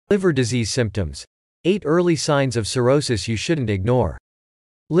Liver disease symptoms. 8 early signs of cirrhosis you shouldn't ignore.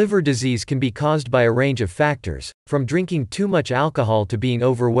 Liver disease can be caused by a range of factors, from drinking too much alcohol to being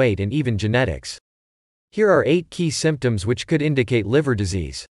overweight and even genetics. Here are 8 key symptoms which could indicate liver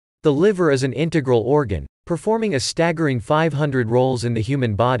disease. The liver is an integral organ, performing a staggering 500 roles in the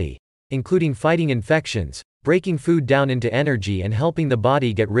human body, including fighting infections, breaking food down into energy and helping the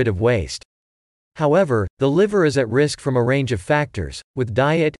body get rid of waste. However, the liver is at risk from a range of factors, with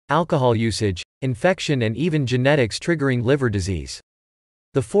diet, alcohol usage, infection and even genetics triggering liver disease.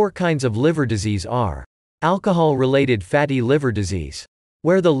 The 4 kinds of liver disease are: alcohol-related fatty liver disease,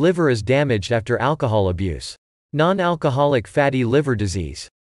 where the liver is damaged after alcohol abuse; non-alcoholic fatty liver disease,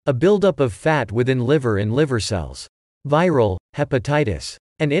 a buildup of fat within liver and liver cells; viral, hepatitis,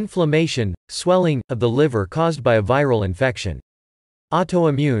 an inflammation, swelling, of the liver caused by a viral infection;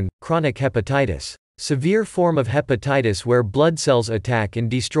 autoimmune, chronic hepatitis, severe form of hepatitis where blood cells attack and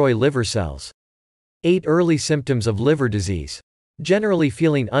destroy liver cells. 8 early symptoms of liver disease. Generally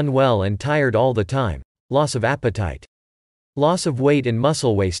feeling unwell and tired all the time, loss of appetite, loss of weight and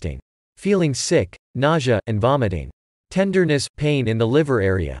muscle wasting, feeling sick, nausea, and vomiting, tenderness, pain in the liver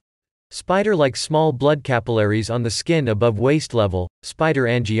area, spider-like small blood capillaries on the skin above waist level, spider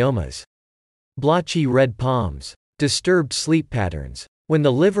angiomas, blotchy red palms, disturbed sleep patterns. When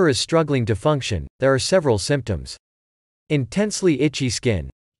the liver is struggling to function, there are several symptoms: intensely itchy skin,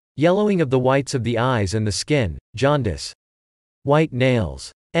 yellowing of the whites of the eyes and the skin, jaundice, white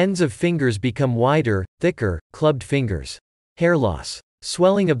nails, ends of fingers become wider, thicker, clubbed fingers, hair loss,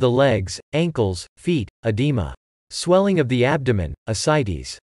 swelling of the legs, ankles, feet, edema, swelling of the abdomen,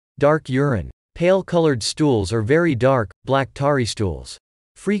 ascites, dark urine, pale-colored stools or very dark, black tarry stools,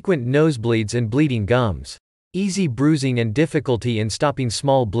 frequent nosebleeds and bleeding gums, easy bruising and difficulty in stopping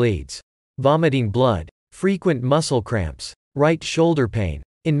small bleeds, vomiting blood, frequent muscle cramps, right shoulder pain.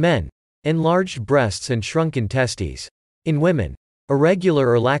 In men, enlarged breasts and shrunken testes. In women, irregular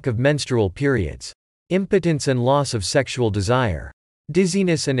or lack of menstrual periods, impotence and loss of sexual desire,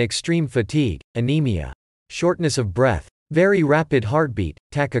 dizziness and extreme fatigue, anemia, shortness of breath, very rapid heartbeat,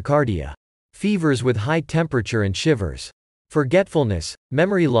 tachycardia, fevers with high temperature and shivers, forgetfulness,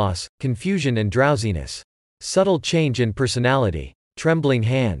 memory loss, confusion and drowsiness, subtle change in personality, trembling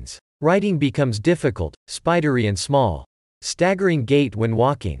hands, writing becomes difficult, spidery and small, staggering gait when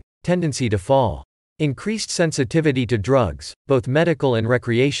walking, tendency to fall, increased sensitivity to drugs, both medical and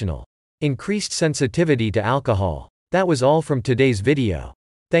recreational, increased sensitivity to alcohol. That was all from today's video.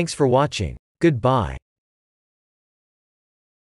 Thanks for watching. Goodbye.